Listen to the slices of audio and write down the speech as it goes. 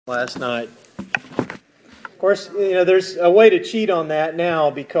last night. Of course, there's a way to cheat on that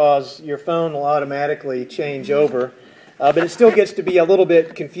now because your phone will automatically change over, but it still gets to be a little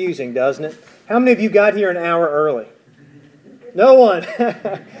bit confusing, doesn't it? How many of you got here an hour early? No one.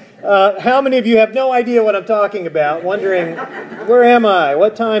 How many of you have no idea what I'm talking about, wondering, where am I?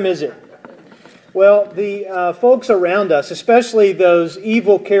 What time is it? Well, the folks around us, especially those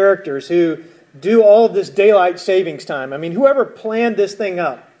evil characters who do all of this daylight savings time. I mean, whoever planned this thing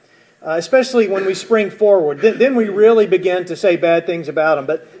up, especially when we spring forward, then we really begin to say bad things about them.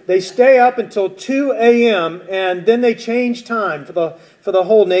 But they stay up until 2 a.m. and then they change time for the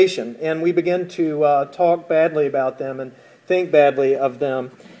whole nation. And we begin to talk badly about them and think badly of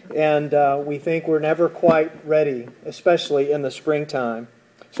them. And we think we're never quite ready, especially in the springtime.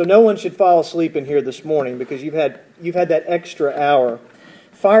 So no one should fall asleep in here this morning because you've had that extra hour.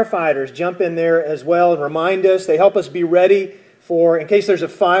 Firefighters jump in there as well and remind us. They help us be ready for, in case there's a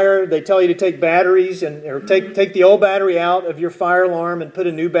fire, they tell you to take batteries or take the old battery out of your fire alarm and put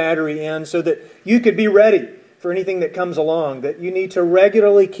a new battery in so that you could be ready for anything that comes along, that you need to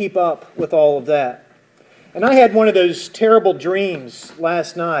regularly keep up with all of that. And I had one of those terrible dreams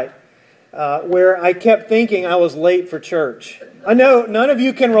last night where I kept thinking I was late for church. I know none of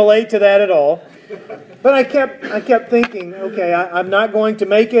you can relate to that at all. But I kept thinking, okay, I'm not going to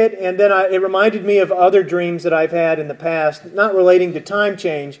make it, and then it reminded me of other dreams that I've had in the past, not relating to time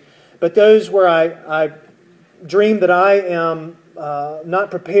change, but those where I dream that I am not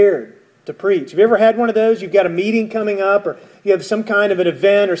prepared to preach. Have you ever had one of those? You've got a meeting coming up, or you have some kind of an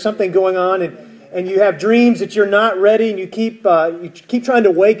event or something going on, and you have dreams that you're not ready, and you keep trying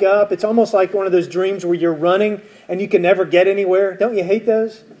to wake up. It's almost like one of those dreams where you're running and you can never get anywhere. Don't you hate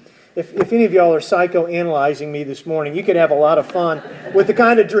those? If any of y'all are psychoanalyzing me this morning, you could have a lot of fun with the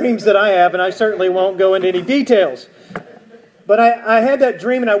kind of dreams that I have, and I certainly won't go into any details. But I had that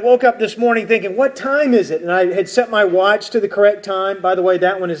dream, and I woke up this morning thinking, what time is it? And I had set my watch to the correct time. By the way,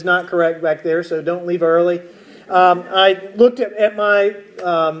 that one is not correct back there, so don't leave early. I looked at my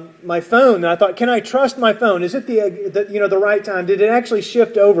phone, and I thought, can I trust my phone? Is it the right time? Did it actually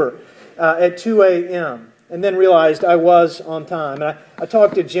shift over at 2 a.m.? And then realized I was on time. And I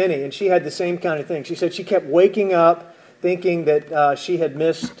talked to Jenny, and she had the same kind of thing. She said she kept waking up thinking that she had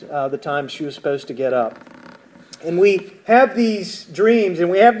missed the time she was supposed to get up. And we have these dreams and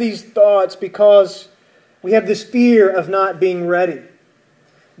we have these thoughts because we have this fear of not being ready.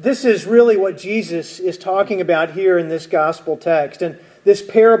 This is really what Jesus is talking about here in this gospel text and this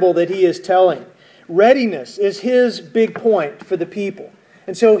parable that he is telling. Readiness is his big point for the people.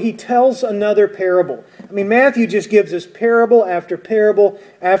 And so he tells another parable. I mean, Matthew just gives us parable after parable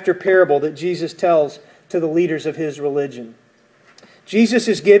after parable that Jesus tells to the leaders of his religion. Jesus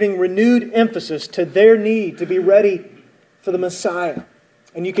is giving renewed emphasis to their need to be ready for the Messiah.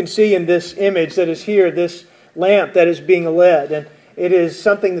 And you can see in this image that is here, this lamp that is being lit. And it is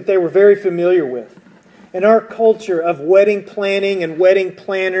something that they were very familiar with. In our culture of wedding planning and wedding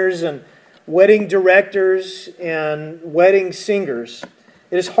planners and wedding directors and wedding singers,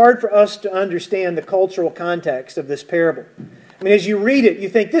 it is hard for us to understand the cultural context of this parable. I mean, as you read it, you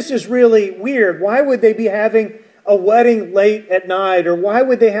think, this is really weird. Why would they be having a wedding late at night? Or why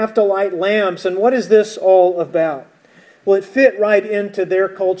would they have to light lamps? And what is this all about? Well, it fit right into their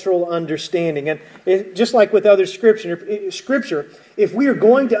cultural understanding. And just like with other scripture, if we are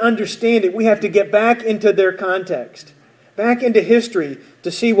going to understand it, we have to get back into their context, back into history to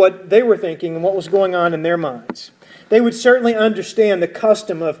see what they were thinking and what was going on in their minds. They would certainly understand the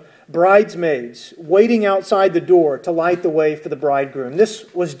custom of bridesmaids waiting outside the door to light the way for the bridegroom.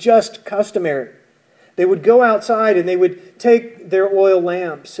 This was just customary. They would go outside and they would take their oil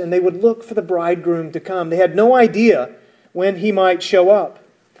lamps and they would look for the bridegroom to come. They had no idea when he might show up.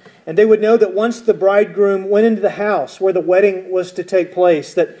 And they would know that once the bridegroom went into the house where the wedding was to take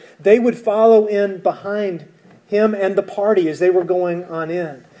place, that they would follow in behind him and the party as they were going on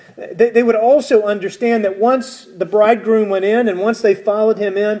in. They would also understand that once the bridegroom went in and once they followed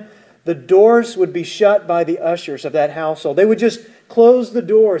him in, the doors would be shut by the ushers of that household. They would just close the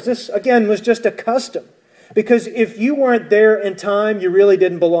doors. This, again, was just a custom. Because if you weren't there in time, you really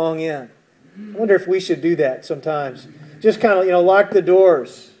didn't belong in. I wonder if we should do that sometimes. Just kind of, lock the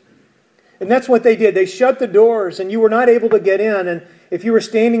doors. And that's what they did. They shut the doors and you were not able to get in. And if you were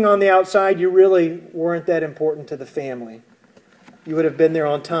standing on the outside, you really weren't that important to the family. You would have been there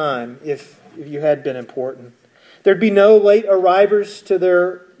on time if you had been important. There'd be no late arrivers to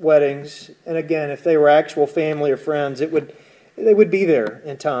their weddings. And again, if they were actual family or friends, they would be there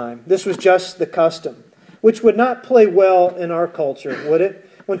in time. This was just the custom, which would not play well in our culture, would it?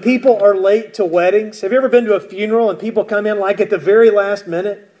 When people are late to weddings, have you ever been to a funeral and people come in like at the very last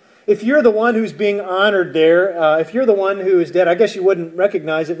minute? if you're the one who's being honored there, if you're the one who is dead, I guess you wouldn't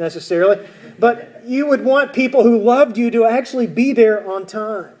recognize it necessarily, but you would want people who loved you to actually be there on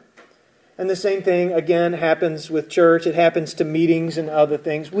time. And the same thing, again, happens with church. It happens to meetings and other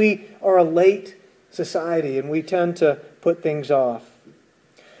things. We are a late society, and we tend to put things off.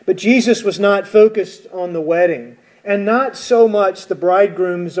 But Jesus was not focused on the wedding, and not so much the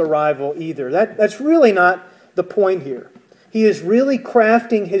bridegroom's arrival either. That's really not the point here. He is really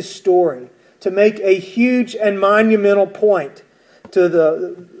crafting his story to make a huge and monumental point to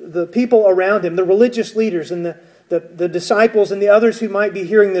the people around him, the religious leaders and the disciples and the others who might be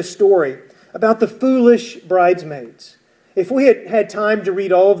hearing this story, about the foolish bridesmaids. If we had had time to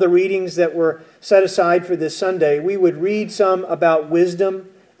read all of the readings that were set aside for this Sunday, we would read some about wisdom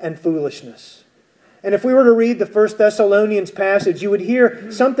and foolishness. And if we were to read the 1 Thessalonians passage, you would hear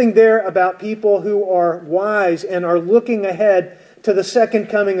something there about people who are wise and are looking ahead to the second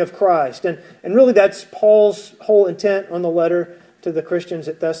coming of Christ. And really that's Paul's whole intent on the letter to the Christians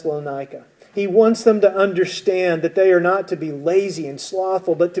at Thessalonica. He wants them to understand that they are not to be lazy and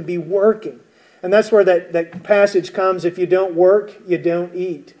slothful, but to be working. And that's where that passage comes, if you don't work, you don't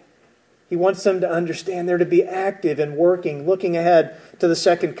eat. He wants them to understand they're to be active and working, looking ahead to the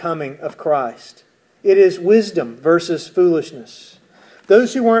second coming of Christ. It is wisdom versus foolishness.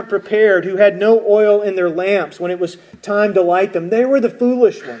 Those who weren't prepared, who had no oil in their lamps when it was time to light them, they were the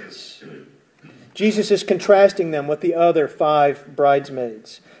foolish ones. Jesus is contrasting them with the other 5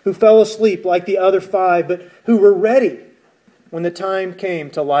 bridesmaids, who fell asleep like the other 5, but who were ready when the time came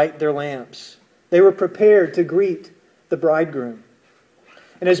to light their lamps. They were prepared to greet the bridegroom.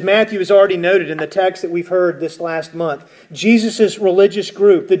 And as Matthew has already noted in the text that we've heard this last month, Jesus' religious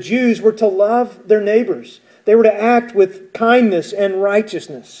group, the Jews, were to love their neighbors. They were to act with kindness and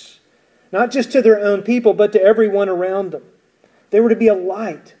righteousness, not just to their own people, but to everyone around them. They were to be a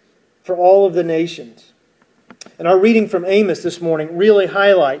light for all of the nations. And our reading from Amos this morning really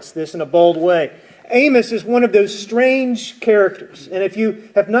highlights this in a bold way. Amos is one of those strange characters. And if you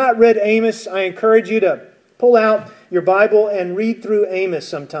have not read Amos, I encourage you to pull out your Bible and read through Amos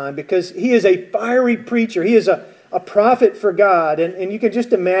sometime, because he is a fiery preacher. He is a prophet for God. And you can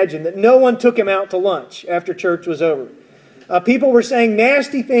just imagine that no one took him out to lunch after church was over. People were saying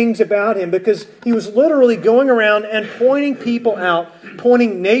nasty things about him because he was literally going around and pointing people out,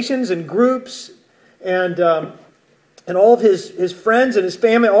 pointing nations and groups and all of his friends and his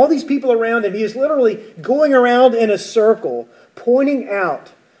family, all these people around him. He is literally going around in a circle, pointing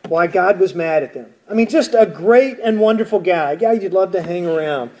out why God was mad at them. I mean, just a great and wonderful guy, a guy you'd love to hang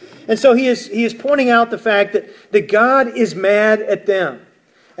around. And so he is pointing out the fact that God is mad at them.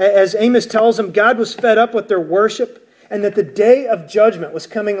 As Amos tells them, God was fed up with their worship, and that the day of judgment was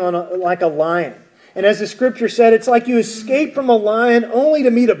coming on like a lion. And as the scripture said, it's like you escape from a lion only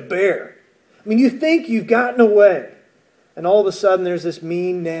to meet a bear. I mean, you think you've gotten away, and all of a sudden there's this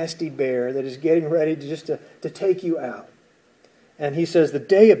mean, nasty bear that is getting ready to take you out. And he says the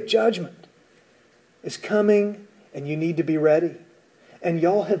day of judgment is coming, and you need to be ready. And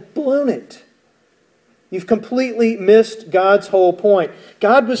y'all have blown it. You've completely missed God's whole point.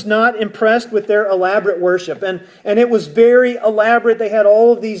 God was not impressed with their elaborate worship. And it was very elaborate. They had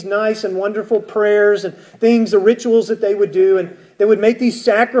all of these nice and wonderful prayers and things, the rituals that they would do. And they would make these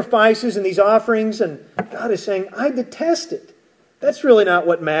sacrifices and these offerings. And God is saying, I detest it. That's really not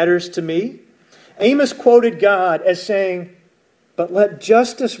what matters to me. Amos quoted God as saying, but let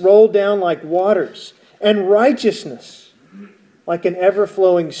justice roll down like waters, and righteousness like an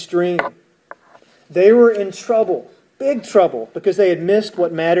ever-flowing stream. They were in trouble, big trouble, because they had missed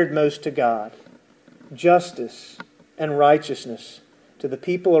what mattered most to God. Justice and righteousness to the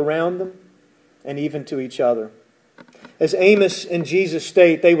people around them and even to each other. As Amos and Jesus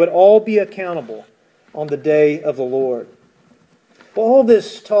state, they would all be accountable on the day of the Lord. Well, all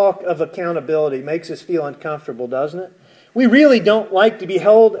this talk of accountability makes us feel uncomfortable, doesn't it? We really don't like to be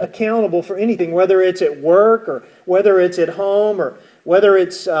held accountable for anything, whether it's at work or whether it's at home or whether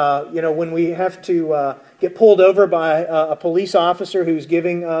it's when we have to get pulled over by a police officer who's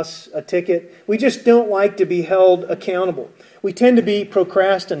giving us a ticket. We just don't like to be held accountable. We tend to be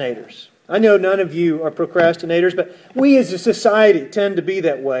procrastinators. I know none of you are procrastinators, but we as a society tend to be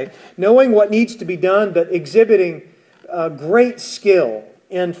that way, knowing what needs to be done, but exhibiting great skill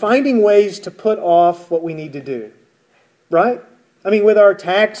in finding ways to put off what we need to do. Right? I mean, with our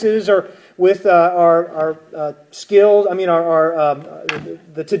taxes or with our skills, I mean,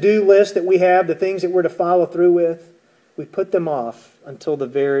 the to-do list that we have, the things that we're to follow through with, we put them off until the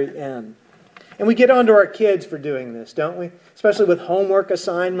very end. And we get onto our kids for doing this, don't we? Especially with homework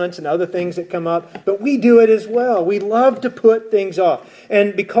assignments and other things that come up. But we do it as well. We love to put things off.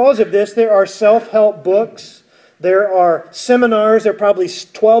 And because of this, there are self-help books. There are seminars. There are probably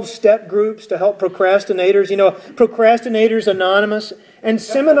 12-step groups to help procrastinators. You know, Procrastinators Anonymous. And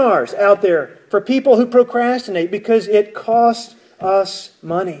seminars out there for people who procrastinate because it costs us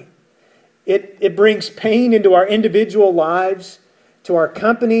money. It brings pain into our individual lives, to our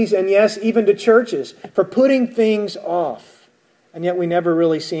companies, and yes, even to churches, for putting things off. And yet we never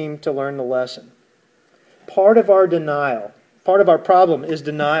really seem to learn the lesson. Part of our problem is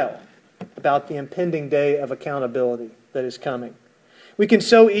denial about the impending day of accountability that is coming. We can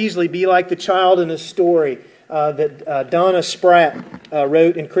so easily be like the child in a story that Donna Spratt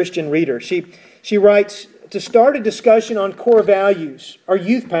wrote in Christian Reader. She writes, to start a discussion on core values, our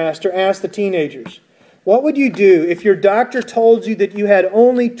youth pastor asked the teenagers, what would you do if your doctor told you that you had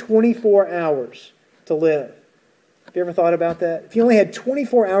only 24 hours to live? Have you ever thought about that? If you only had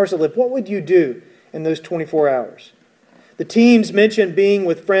 24 hours to live, what would you do in those 24 hours? The teens mentioned being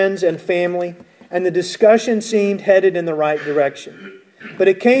with friends and family, and the discussion seemed headed in the right direction. But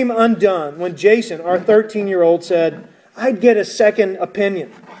it came undone when Jason, our 13-year-old, said, I'd get a second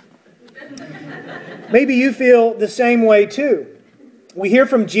opinion. Maybe you feel the same way too. We hear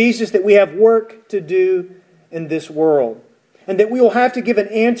from Jesus that we have work to do in this world, and that we will have to give an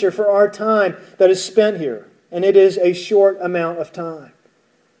answer for our time that is spent here, and it is a short amount of time.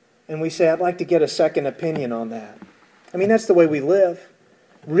 And we say, I'd like to get a second opinion on that. I mean, that's the way we live.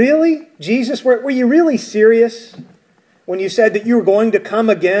 Really? Jesus, were you really serious when you said that you were going to come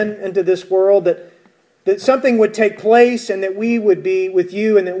again into this world, that something would take place and that we would be with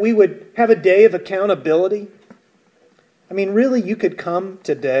you and that we would have a day of accountability? I mean, really, you could come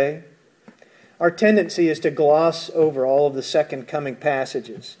today? Our tendency is to gloss over all of the second coming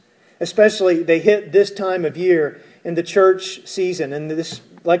passages. Especially, they hit this time of year in the church season, in this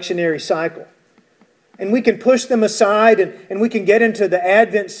lectionary cycle. And we can push them aside and we can get into the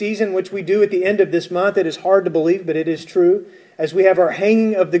Advent season, which we do at the end of this month. It is hard to believe, but it is true. As we have our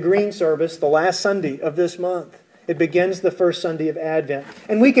hanging of the green service the last Sunday of this month. It begins the first Sunday of Advent.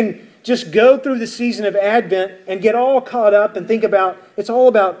 And we can just go through the season of Advent and get all caught up and think about, it's all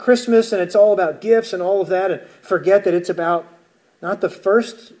about Christmas and it's all about gifts and all of that, and forget that it's about not the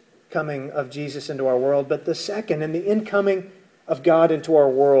first coming of Jesus into our world, but the second and the incoming of God into our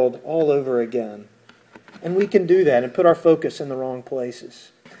world all over again. And we can do that and put our focus in the wrong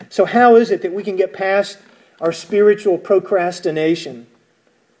places. So how is it that we can get past our spiritual procrastination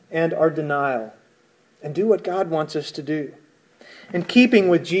and our denial and do what God wants us to do? In keeping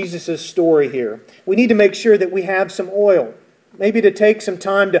with Jesus' story here, we need to make sure that we have some oil. Maybe to take some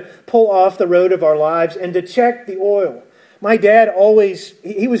time to pull off the road of our lives and to check the oil. My dad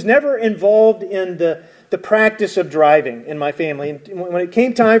he was never involved in the practice of driving in my family. And when it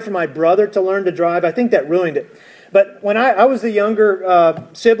came time for my brother to learn to drive, I think that ruined it. But when I was the younger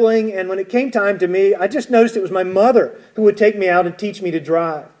sibling, and when it came time to me, I just noticed it was my mother who would take me out and teach me to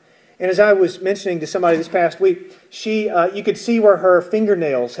drive. And as I was mentioning to somebody this past week, you could see where her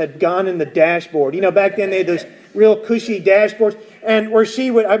fingernails had gone in the dashboard. You know, back then they had those real cushy dashboards. And where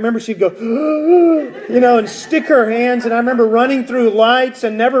I remember she'd go, and stick her hands. And I remember running through lights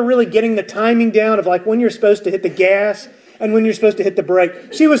and never really getting the timing down of like when you're supposed to hit the gas and when you're supposed to hit the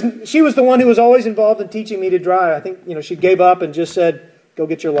brake. She was the one who was always involved in teaching me to drive. I think, she gave up and just said, go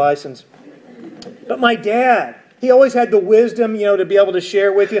get your license. But my dad, he always had the wisdom, to be able to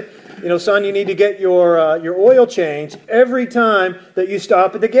share with you. Son, you need to get your oil changed every time that you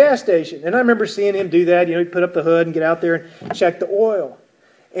stop at the gas station. And I remember seeing him do that. He'd put up the hood and get out there and check the oil.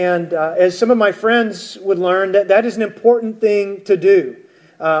 And as some of my friends would learn, that is an important thing to do.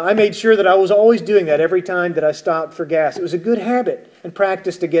 I made sure that I was always doing that every time that I stopped for gas. It was a good habit and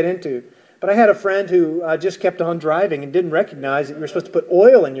practice to get into. But I had a friend who just kept on driving and didn't recognize that you were supposed to put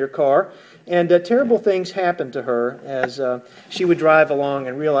oil in your car. And terrible things happened to her as she would drive along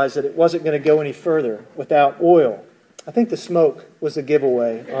and realize that it wasn't going to go any further without oil. I think the smoke was the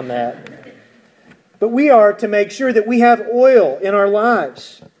giveaway on that. But we are to make sure that we have oil in our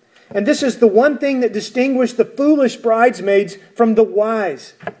lives. And this is the one thing that distinguished the foolish bridesmaids from the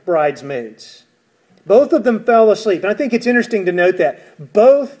wise bridesmaids. Both of them fell asleep. And I think it's interesting to note that.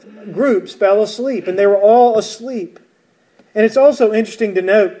 Both groups fell asleep, and they were all asleep. And it's also interesting to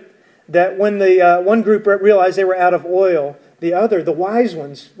note that when the one group realized they were out of oil, the wise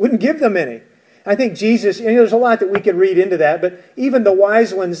ones, wouldn't give them any. I think Jesus, there's a lot that we could read into that, but even the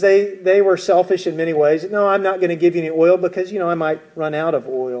wise ones, they were selfish in many ways. No, I'm not going to give you any oil because, I might run out of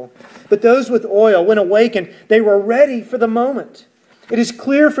oil. But those with oil, when awakened, they were ready for the moment. It is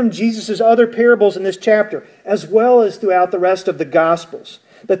clear from Jesus' other parables in this chapter, as well as throughout the rest of the Gospels,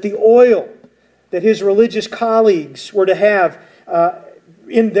 that the oil that his religious colleagues were to have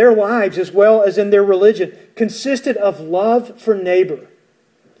in their lives as well as in their religion consisted of love for neighbor,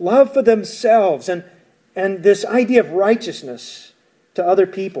 love for themselves, and this idea of righteousness to other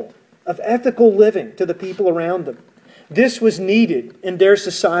people, of ethical living to the people around them. This was needed in their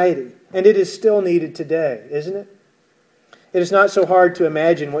society, and it is still needed today, isn't it? It is not so hard to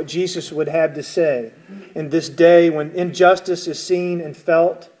imagine what Jesus would have to say in this day when injustice is seen and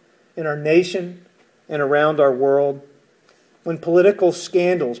felt in our nation and around our world, when political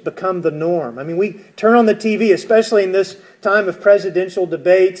scandals become the norm. I mean, we turn on the TV, especially in this time of presidential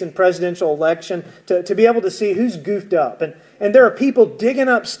debates and presidential election, to be able to see who's goofed up. And there are people digging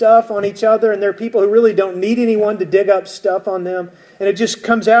up stuff on each other, and there are people who really don't need anyone to dig up stuff on them. And it just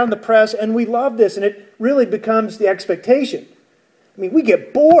comes out in the press, and we love this, and it really becomes the expectation. I mean, we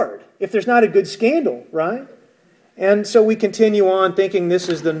get bored if there's not a good scandal, right? And so we continue on thinking this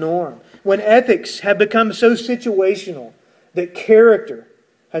is the norm. When ethics have become so situational that character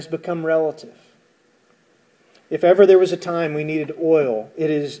has become relative. If ever there was a time we needed oil, it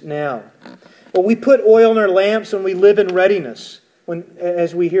is now. Well, we put oil in our lamps when we live in readiness,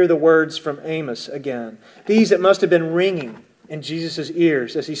 as we hear the words from Amos again. These that must have been ringing in Jesus'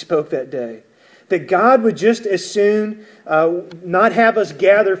 ears as he spoke that day. That God would just as soon not have us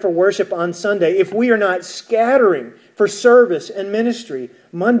gather for worship on Sunday if we are not scattering for service and ministry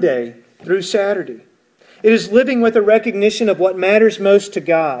Monday through Saturday. It is living with a recognition of what matters most to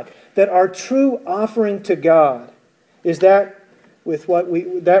God, that our true offering to God is that what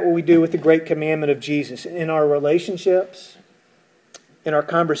we do with the great commandment of Jesus in our relationships, in our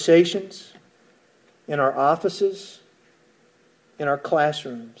conversations, in our offices, in our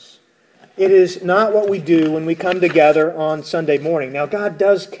classrooms. It is not what we do when we come together on Sunday morning. Now, God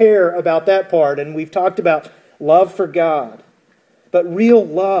does care about that part, and we've talked about love for God. But real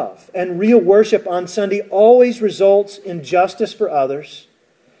love and real worship on Sunday always results in justice for others,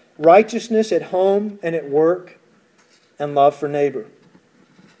 righteousness at home and at work, and love for neighbor.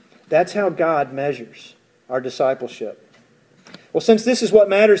 That's how God measures our discipleship. Well, since this is what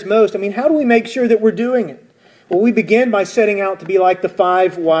matters most, how do we make sure that we're doing it? Well, we begin by setting out to be like the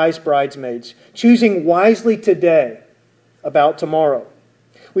 5 wise bridesmaids, choosing wisely today about tomorrow.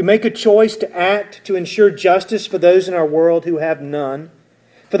 We make a choice to act to ensure justice for those in our world who have none,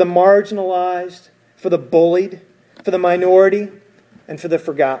 for the marginalized, for the bullied, for the minority, and for the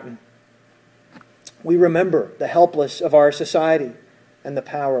forgotten. We remember the helpless of our society and the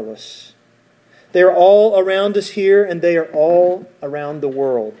powerless. They are all around us here, and they are all around the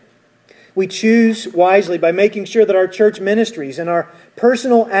world. We choose wisely by making sure that our church ministries and our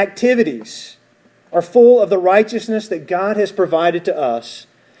personal activities are full of the righteousness that God has provided to us,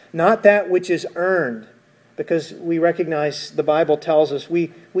 not that which is earned, because we recognize the Bible tells us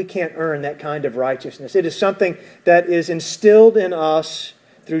we can't earn that kind of righteousness. It is something that is instilled in us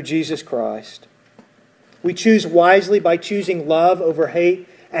through Jesus Christ. We choose wisely by choosing love over hate,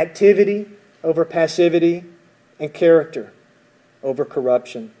 activity over passivity, and character over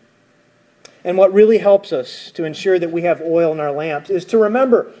corruption. And what really helps us to ensure that we have oil in our lamps is to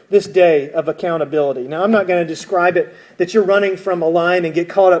remember this day of accountability. Now, I'm not going to describe it that you're running from a lion and get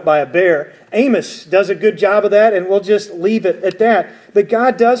caught up by a bear. Amos does a good job of that, and we'll just leave it at that. But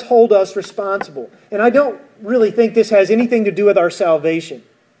God does hold us responsible. And I don't really think this has anything to do with our salvation.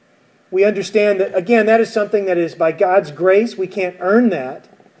 We understand that, again, that is something that is by God's grace. We can't earn that.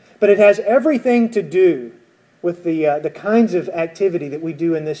 But it has everything to do with the kinds of activity that we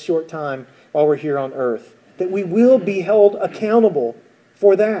do in this short time while we're here on earth. That we will be held accountable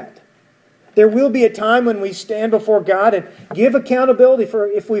for that. There will be a time when we stand before God and give accountability for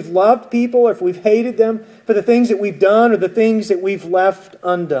if we've loved people or if we've hated them, for the things that we've done or the things that we've left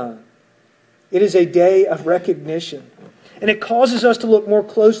undone. It is a day of recognition. And it causes us to look more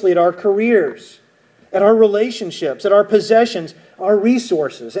closely at our careers, at our relationships, at our possessions, our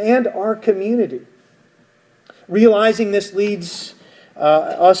resources, and our community. Realizing this leads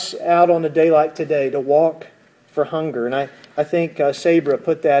us out on a day like today to walk for hunger. And I think Sabra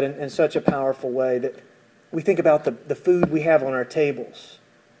put that in such a powerful way that we think about the food we have on our tables.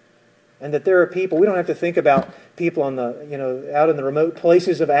 And that there are people, we don't have to think about people on out in the remote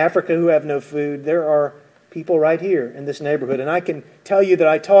places of Africa who have no food. There are people right here in this neighborhood. And I can tell you that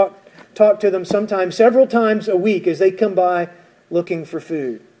I talk to them sometimes, several times a week as they come by looking for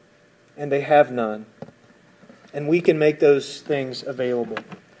food. And they have none. And we can make those things available.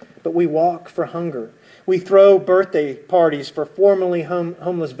 But we walk for hunger. We throw birthday parties for formerly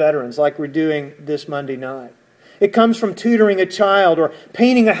homeless veterans like we're doing this Monday night. It comes from tutoring a child or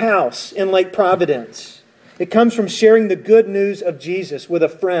painting a house in Lake Providence. It comes from sharing the good news of Jesus with a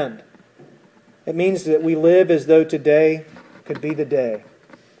friend. It means that we live as though today could be the day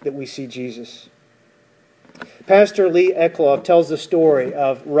that we see Jesus. Pastor Lee Eclof tells the story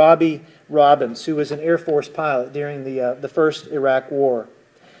of Robbie Robbins, who was an Air Force pilot during the first Iraq War.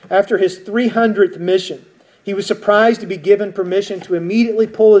 After his 300th mission, he was surprised to be given permission to immediately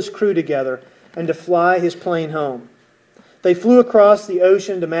pull his crew together and to fly his plane home. They flew across the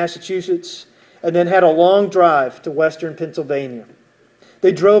ocean to Massachusetts and then had a long drive to western Pennsylvania.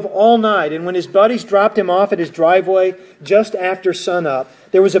 They drove all night, and when his buddies dropped him off at his driveway just after sunup,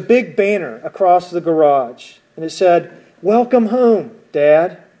 there was a big banner across the garage, and it said, "Welcome home,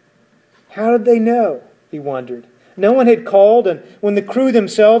 Dad." How did they know? He wondered. No one had called, and when the crew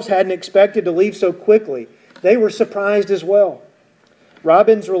themselves hadn't expected to leave so quickly, they were surprised as well.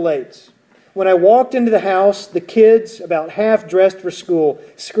 Robbins relates, "When I walked into the house, the kids, about half dressed for school,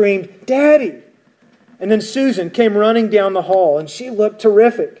 screamed, 'Daddy!' And then Susan came running down the hall, and she looked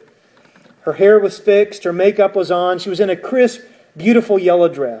terrific. Her hair was fixed, her makeup was on, she was in a crisp, beautiful yellow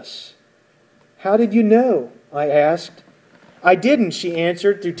dress. 'How did you know?' I asked. 'I didn't,' she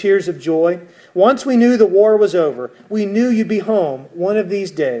answered through tears of joy. 'Once we knew the war was over, we knew you'd be home one of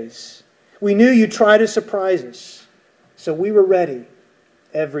these days. We knew you'd try to surprise us. So we were ready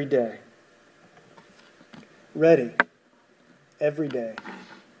every day.'" Ready every day.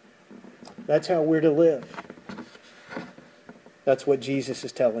 That's how we're to live. That's what Jesus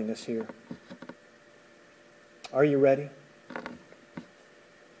is telling us here. Are you ready?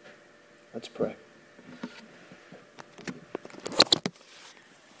 Let's pray.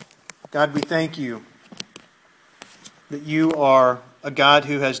 God, we thank you that you are a God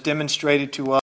who has demonstrated to us